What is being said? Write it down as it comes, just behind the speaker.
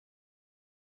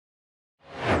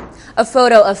A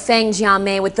photo of Feng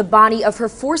Jiamei with the body of her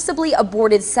forcibly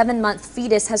aborted 7-month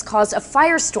fetus has caused a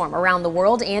firestorm around the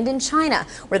world and in China,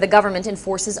 where the government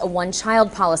enforces a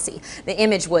one-child policy. The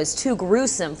image was too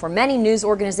gruesome for many news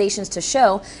organizations to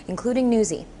show, including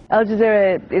Newsy. Al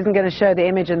Jazeera isn't going to show the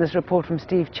image in this report from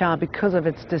Steve Chow because of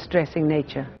its distressing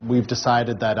nature. We've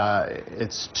decided that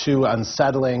it's too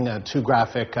unsettling, too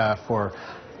graphic for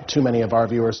too many of our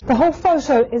viewers. The whole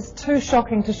photo is too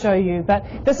shocking to show you, but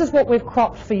this is what we've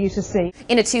cropped for you to see.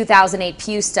 In a 2008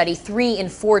 Pew study, 3 in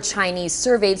 4 Chinese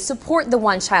surveyed support the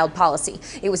one-child policy.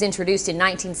 It was introduced in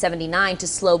 1979 to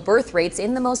slow birth rates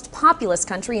in the most populous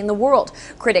country in the world.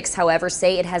 Critics, however,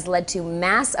 say it has led to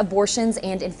mass abortions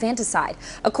and infanticide.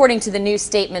 According to the New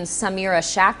Statement's Samira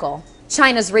Shackle,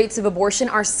 China's rates of abortion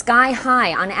are sky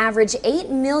high. On average, 8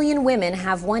 million women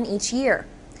have one each year.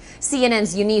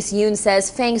 CNN's Eunice Yoon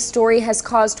says Feng's story has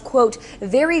caused, quote,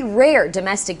 very rare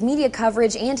domestic media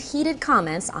coverage and heated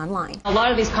comments online. A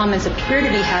lot of these comments appear to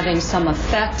be having some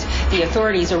effect. The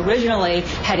authorities originally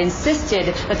had insisted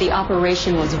that the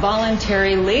operation was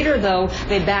voluntary. Later, though,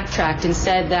 they backtracked and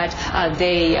said that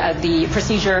the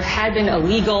procedure had been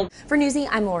illegal. For Newsy,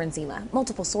 I'm Lauren Zima.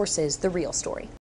 Multiple sources, the real story.